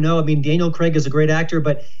 I don't know. I mean, Daniel Craig is a great actor,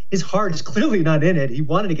 but his heart is clearly not in it. He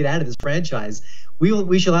wanted to get out of this franchise.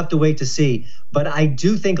 We shall have to wait to see. But I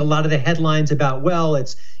do think a lot of the headlines about, well,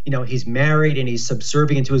 it's, you know, he's married and he's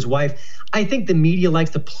subservient to his wife. I think the media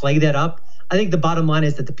likes to play that up. I think the bottom line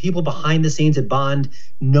is that the people behind the scenes at Bond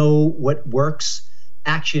know what works.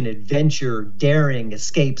 action, adventure, daring,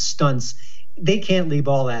 escape, stunts. They can't leave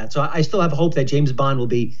all that. So I still have hope that James Bond will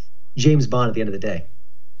be James Bond at the end of the day.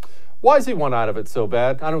 Why is he one out of it so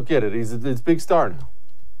bad? I don't get it. He's a big star now.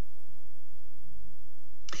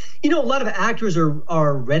 You know, a lot of actors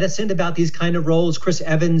are reticent about these kind of roles. Chris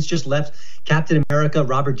Evans just left Captain America.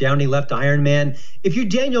 Robert Downey left Iron Man. If you're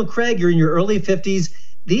Daniel Craig, you're in your early 50s.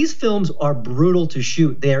 These films are brutal to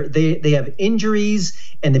shoot. They have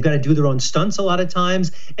injuries, and they've got to do their own stunts a lot of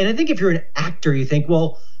times. And I think if you're an actor, you think,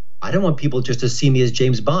 well, I don't want people just to see me as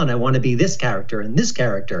James Bond. I want to be this character and this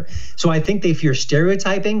character. So I think they fear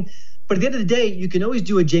stereotyping. But at the end of the day, you can always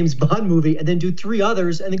do a James Bond movie and then do 3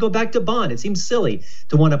 others and then go back to Bond. It seems silly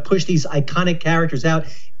to want to push these iconic characters out.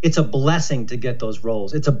 It's a blessing to get those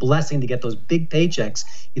roles. It's a blessing to get those big paychecks.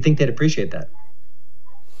 You think they'd appreciate that?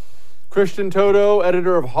 Christian Toto,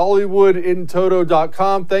 editor of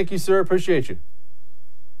HollywoodInToto.com. Thank you, sir. Appreciate you.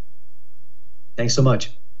 Thanks so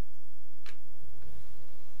much.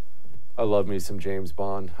 I love me some James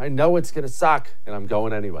Bond. I know it's going to suck, and I'm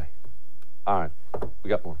going anyway. All right, we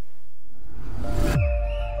got more.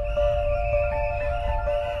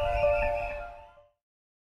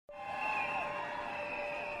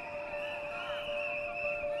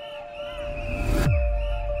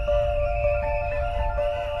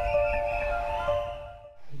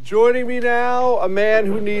 Joining me now, a man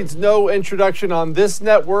who needs no introduction on this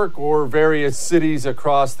network or various cities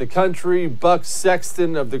across the country, Buck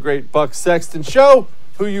Sexton of the Great Buck Sexton Show,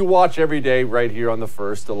 who you watch every day right here on The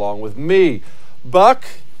First along with me. Buck,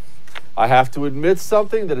 I have to admit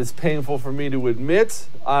something that is painful for me to admit.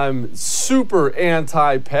 I'm super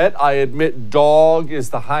anti-pet. I admit dog is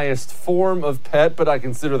the highest form of pet, but I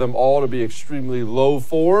consider them all to be extremely low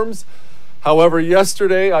forms. However,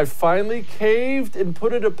 yesterday I finally caved and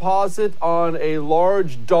put a deposit on a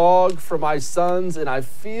large dog for my sons, and I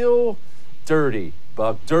feel dirty,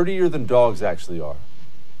 Buck. Dirtier than dogs actually are.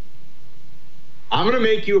 I'm going to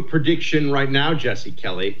make you a prediction right now, Jesse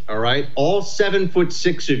Kelly, all right? All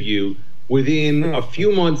 7'6" of you within a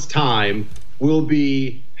few months' time will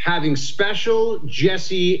be having special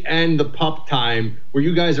Jesse and the pup time where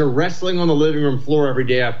you guys are wrestling on the living room floor every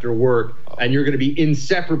day after work, and you're going to be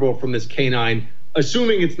inseparable from this canine,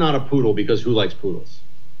 assuming it's not a poodle, because who likes poodles?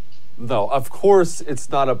 No, of course it's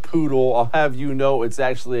not a poodle. I'll have you know it's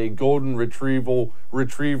actually a golden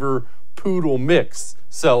retriever poodle mix.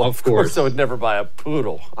 So of course I would never buy a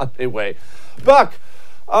poodle. Anyway, Buck,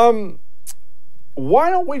 why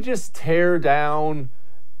don't we just tear down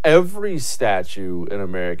every statue in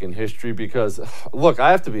American history? Because, look, I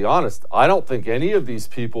have to be honest, I don't think any of these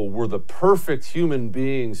people were the perfect human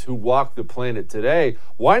beings who walk the planet today.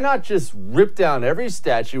 Why not just rip down every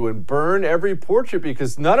statue and burn every portrait?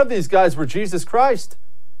 Because none of these guys were Jesus Christ.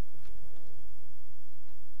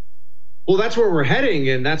 Well, that's where we're heading,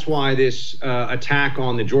 and that's why this attack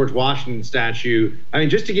on the George Washington statue, I mean,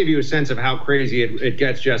 just to give you a sense of how crazy it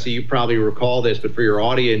gets, Jesse, you probably recall this, but for your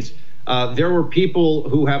audience, there are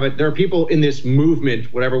people in this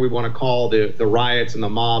movement, whatever we want to call the riots and the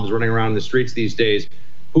mobs running around the streets these days,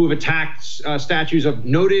 who have attacked statues of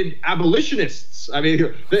noted abolitionists. I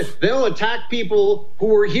mean, they'll attack people who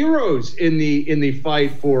were heroes in the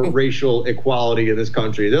fight for racial equality in this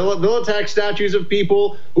country. They'll attack statues of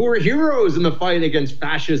people who were heroes in the fight against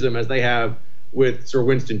fascism, as they have with Sir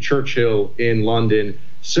Winston Churchill in London.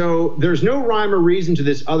 So there's no rhyme or reason to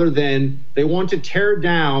this other than they want to tear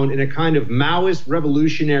down in a kind of Maoist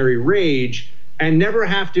revolutionary rage and never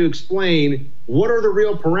have to explain what are the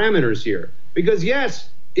real parameters here. Because yes,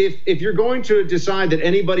 if you're going to decide that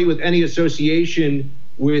anybody with any association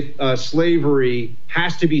with slavery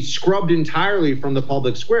has to be scrubbed entirely from the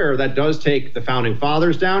public square, that does take the founding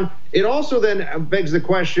fathers down. It also then begs the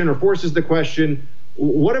question, or forces the question,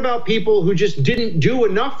 what about people who just didn't do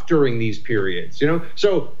enough during these periods?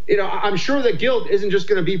 So I'm sure that guilt isn't just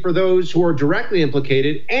going to be for those who are directly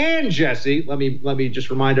implicated. And Jesse, let me just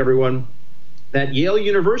remind everyone that Yale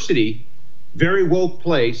University, very woke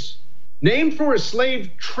place, named for a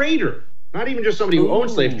slave trader, not even just somebody who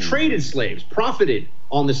owned slaves, traded slaves, profited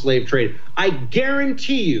on the slave trade. I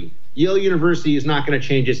guarantee you Yale University is not going to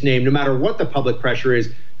change its name no matter what the public pressure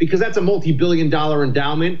is, because that's a multi-billion-dollar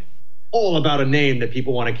endowment, all about a name that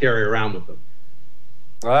people want to carry around with them.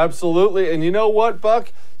 Absolutely. And you know what,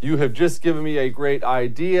 Buck? You have just given me a great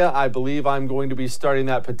idea. I believe I'm going to be starting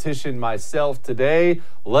that petition myself today.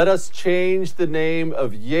 Let us change the name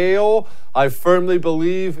of Yale. I firmly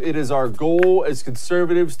believe it is our goal as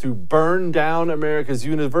conservatives to burn down America's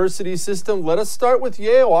university system. Let us start with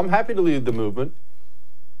Yale. I'm happy to lead the movement.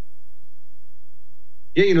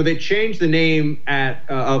 Yeah, they changed the name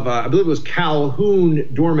I believe it was Calhoun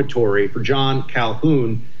Dormitory for John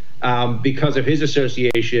Calhoun because of his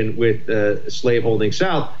association with the slaveholding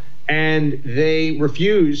South. And they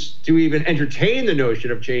refuse to even entertain the notion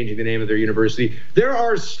of changing the name of their university. There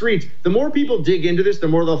are streets. The more people dig into this, the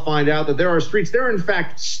more they'll find out that there are streets. There are, in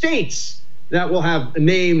fact, states that will have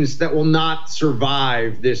names that will not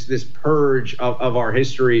survive this purge of our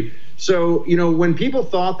history. So, when people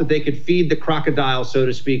thought that they could feed the crocodile, so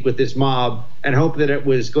to speak, with this mob and hope that it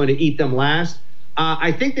was going to eat them last,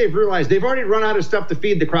 I think they've realized they've already run out of stuff to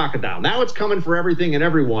feed the crocodile. Now it's coming for everything and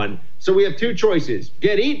everyone. So we have two choices: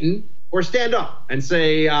 get eaten or stand up and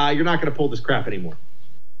say, you're not going to pull this crap anymore.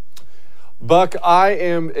 Buck, I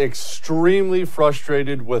am extremely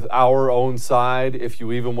frustrated with our own side, if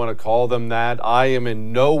you even want to call them that. I am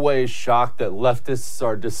in no way shocked that leftists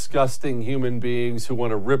are disgusting human beings who want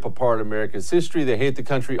to rip apart America's history. They hate the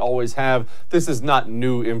country, always have. This is not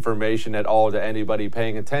new information at all to anybody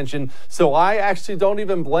paying attention. So I actually don't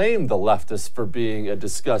even blame the leftists for being a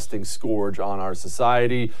disgusting scourge on our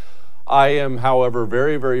society. I am, however,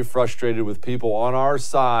 very, very frustrated with people on our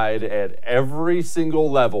side at every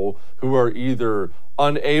single level who are either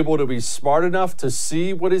unable to be smart enough to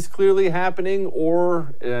see what is clearly happening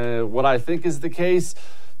or, what I think is the case,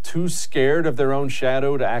 too scared of their own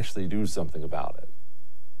shadow to actually do something about it.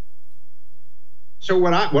 So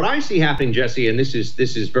what I see happening, Jesse, and this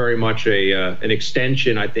is very much an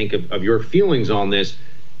extension, I think, of your feelings on this.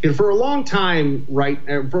 For a long time,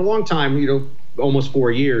 almost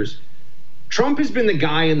 4 years, Trump has been the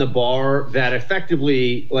guy in the bar that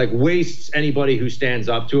effectively wastes anybody who stands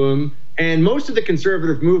up to him. And most of the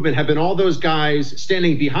conservative movement have been all those guys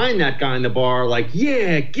standing behind that guy in the bar,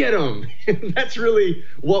 yeah, get him. That's really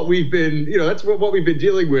what we've been, that's what we've been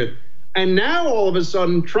dealing with. And now all of a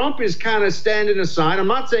sudden, Trump is kind of standing aside. I'm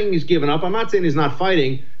not saying he's given up. I'm not saying he's not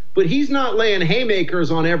fighting. But he's not laying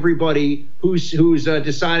haymakers on everybody who's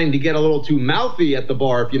deciding to get a little too mouthy at the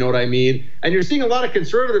bar, if you know what I mean. And you're seeing a lot of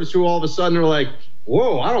conservatives who all of a sudden are like,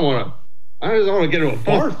 "Whoa, I don't want to get into a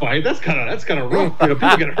bar fight. That's kind of rough.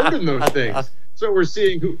 People get hurt in those things." So we're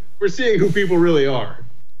seeing who people really are.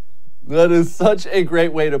 That is such a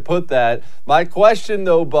great way to put that. My question,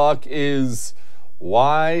 though, Buck, is,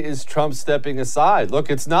 why is Trump stepping aside?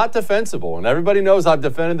 Look, it's not defensible, and everybody knows I've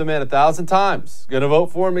defended the man 1,000 times. Going to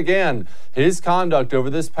vote for him again. His conduct over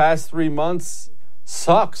this past 3 months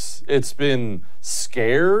sucks. It's been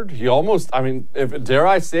scared. He almost, dare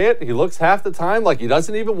I say it, he looks half the time like he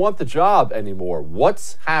doesn't even want the job anymore.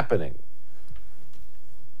 What's happening?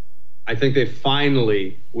 I think they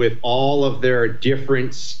finally, with all of their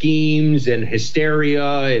different schemes and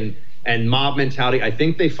hysteria and mob mentality, I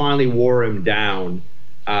think they finally wore him down.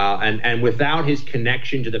 And without his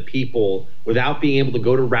connection to the people, without being able to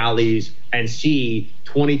go to rallies and see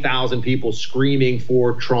 20,000 people screaming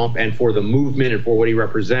for Trump and for the movement and for what he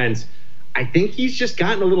represents, I think he's just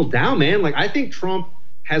gotten a little down, man. I think Trump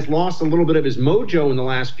has lost a little bit of his mojo in the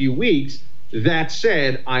last few weeks. That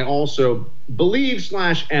said, I also believe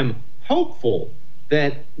 / am hopeful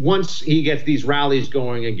that once he gets these rallies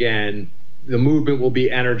going again, the movement will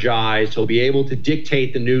be energized. He'll be able to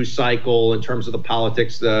dictate the news cycle in terms of the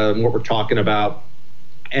politics, what we're talking about.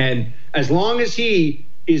 And as long as he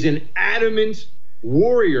is an adamant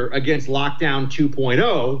warrior against lockdown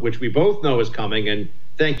 2.0, which we both know is coming, and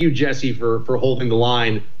thank you, Jesse, for holding the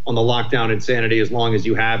line on the lockdown insanity as long as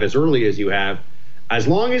you have, as early as you have. As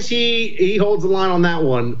long as he holds the line on that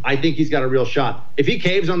one, I think he's got a real shot. If he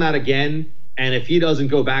caves on that again, and if he doesn't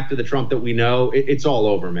go back to the Trump that we know, it's all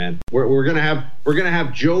over, man. We're gonna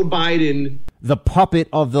have Joe Biden, the puppet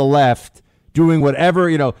of the left, doing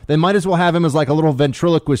whatever. They might as well have him as like a little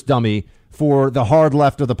ventriloquist dummy for the hard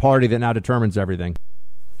left of the party that now determines everything.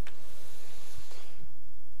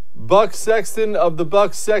 Buck Sexton of the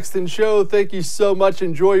Buck Sexton Show, thank you so much.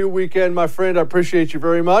 Enjoy your weekend, my friend. I appreciate you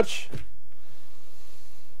very much.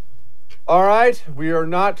 All right, we are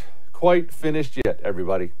not quite finished yet,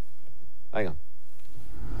 everybody. Hang on.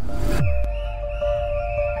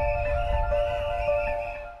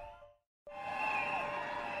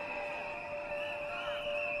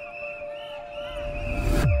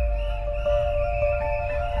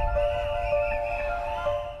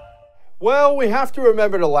 Well, we have to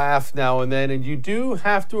remember to laugh now and then, and you do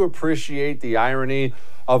have to appreciate the irony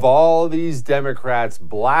of all these Democrats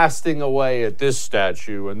blasting away at this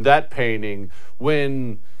statue and that painting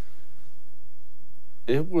when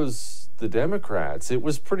it was the Democrats. It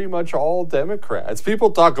was pretty much all Democrats.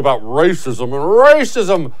 People talk about racism and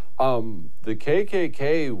racism. The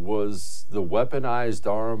KKK was the weaponized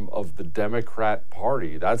arm of the Democrat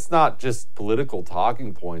Party. That's not just political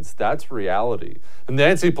talking points. That's reality. And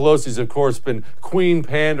Nancy Pelosi's, of course, been Queen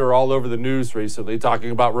Pander all over the news recently,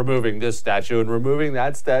 talking about removing this statue and removing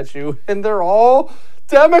that statue. And they're all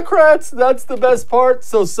Democrats. That's the best part.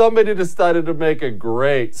 So somebody decided to make a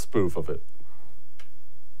great spoof of it.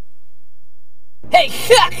 Hey,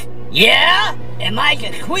 Chuck! Yeah? Am I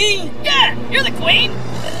the queen? Yeah, you're the queen!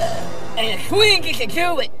 And the queen gets to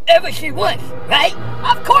do whatever she wants, right?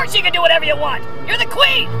 Of course you can do whatever you want! You're the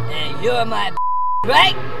queen! And you're my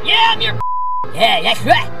right? Yeah, I'm your Yeah, that's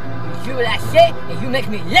right! You do what I say, and you make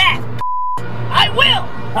me laugh! I will!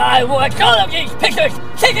 I want all of these pictures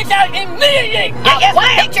taken down immediately! Yes,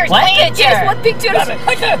 what pictures? What Pictures? Yes, what pictures? Robert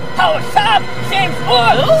Hunter, Howard Cobb, James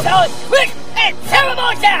Moore, Charles Wick, and tear them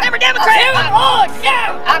all down! They were Democrats! Tear them all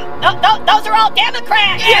down! Those are all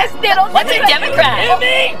Democrats! Yes, What's a Democrat? Hear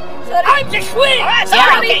me? I'm the queen! Alright,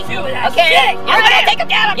 sorry! Okay, you're gonna take them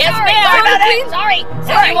down, I'm sorry! Sorry about that! Sorry!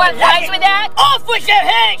 You want fries with that? Off with your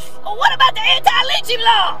heads! Well, what about the anti-lynching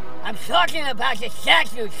law? I'm talking about the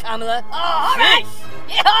statue, Kamala. Oh, alright!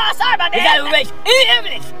 Yeah, sorry about that! We gotta erase any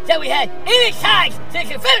evidence that we had any ties to the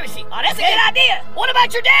Confederacy. Oh, that's a good idea! What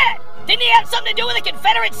about your dad? Didn't he have something to do with a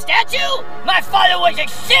Confederate statue? My father was a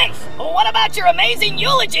six! Well, what about your amazing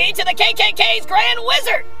eulogy to the KKK's Grand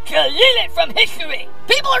Wizard? Delete it from history!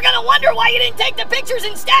 People are gonna wonder why you didn't take the pictures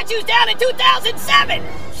and statues down in 2007!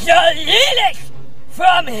 Delete it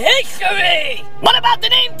from history! What about the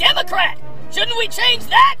name Democrat? Shouldn't we change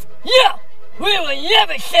that? No! We will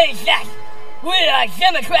never change that! We are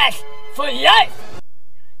Democrats for life!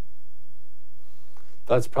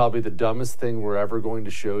 That's probably the dumbest thing we're ever going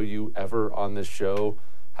to show you ever on this show.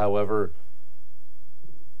 However,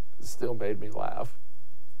 it still made me laugh.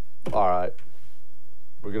 All right.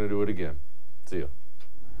 We're going to do it again. See ya.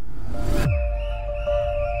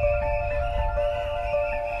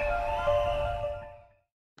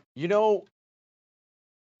 You know,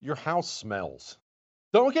 your house smells.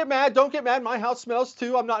 Don't get mad. Don't get mad. My house smells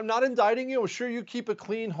too. I'm not indicting you. I'm sure you keep a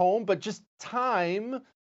clean home, but just time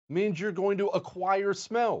means you're going to acquire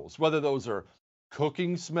smells, whether those are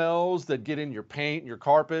cooking smells that get in your paint, your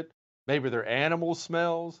carpet, maybe they're animal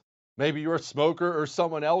smells, maybe you're a smoker or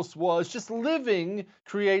someone else was. Just living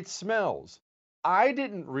creates smells. I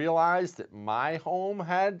didn't realize that my home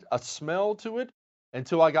had a smell to it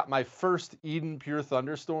until I got my first Eden Pure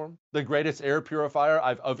Thunderstorm, the greatest air purifier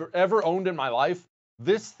I've ever owned in my life.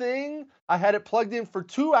 This thing, I had it plugged in for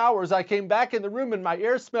 2 hours. I came back in the room and my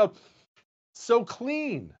air smelled so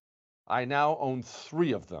clean. I now own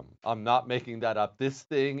 3 of them. I'm not making that up. This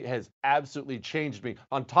thing has absolutely changed me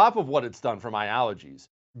on top of what it's done for my allergies.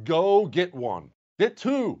 Go get one. Get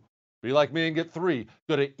 2. Be like me and get 3.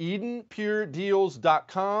 Go to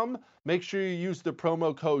EdenPureDeals.com. Make sure you use the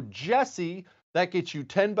promo code Jesse. That gets you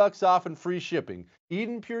 $10 off and free shipping.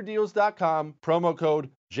 EdenPureDeals.com, promo code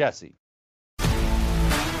Jesse.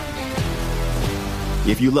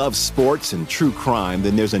 If you love sports and true crime,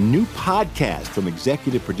 then there's a new podcast from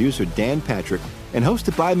executive producer Dan Patrick and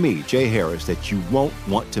hosted by me, Jay Harris, that you won't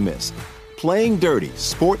want to miss. Playing Dirty: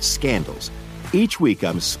 Sports Scandals. Each week,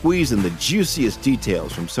 I'm squeezing the juiciest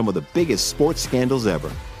details from some of the biggest sports scandals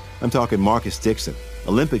ever. I'm talking Marcus Dixon,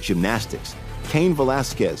 Olympic gymnastics, Cain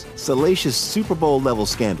Velasquez, salacious Super Bowl-level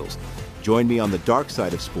scandals. Join me on the dark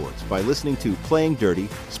side of sports by listening to Playing Dirty: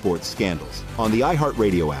 Sports Scandals on the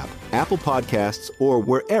iHeartRadio app, Apple Podcasts, or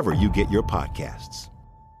wherever you get your podcasts.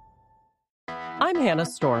 I'm Hannah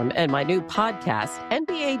Storm, and my new podcast,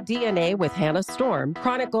 NBA DNA with Hannah Storm,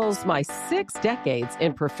 chronicles my 6 decades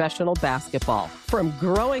in professional basketball. From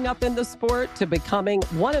growing up in the sport to becoming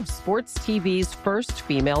one of sports TV's first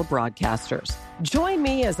female broadcasters. Join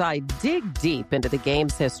me as I dig deep into the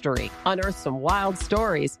game's history, unearth some wild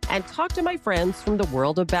stories, and talk to my friends from the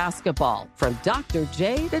world of basketball, from Dr.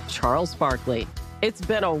 J to Charles Barkley. It's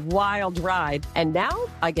been a wild ride, and now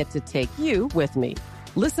I get to take you with me.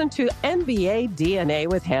 Listen to NBA DNA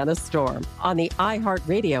with Hannah Storm on the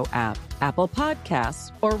iHeartRadio app, Apple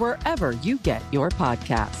Podcasts, or wherever you get your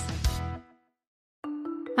podcasts.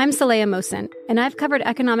 I'm Saleha Mohsin, and I've covered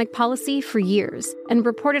economic policy for years and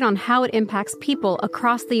reported on how it impacts people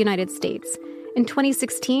across the United States. In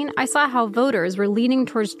 2016, I saw how voters were leaning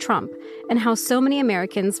towards Trump and how so many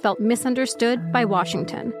Americans felt misunderstood by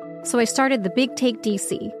Washington. So I started The Big Take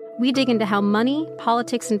DC. We dig into how money,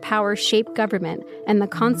 politics, and power shape government and the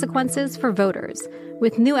consequences for voters.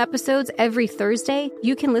 With new episodes every Thursday,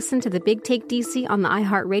 you can listen to The Big Take DC on the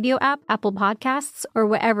iHeartRadio app, Apple Podcasts, or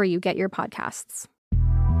wherever you get your podcasts.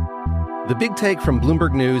 The Big Take from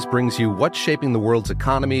Bloomberg News brings you what's shaping the world's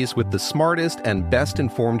economies with the smartest and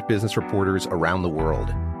best-informed business reporters around the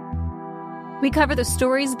world. We cover the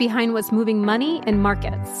stories behind what's moving money in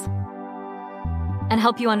markets. And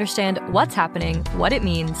help you understand what's happening, what it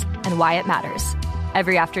means, and why it matters.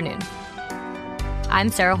 Every afternoon. I'm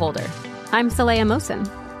Sarah Holder. I'm Saleha Mohsin.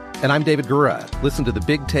 And I'm David Gura. Listen to The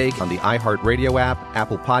Big Take on the iHeartRadio app,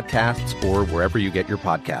 Apple Podcasts, or wherever you get your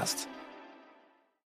podcasts.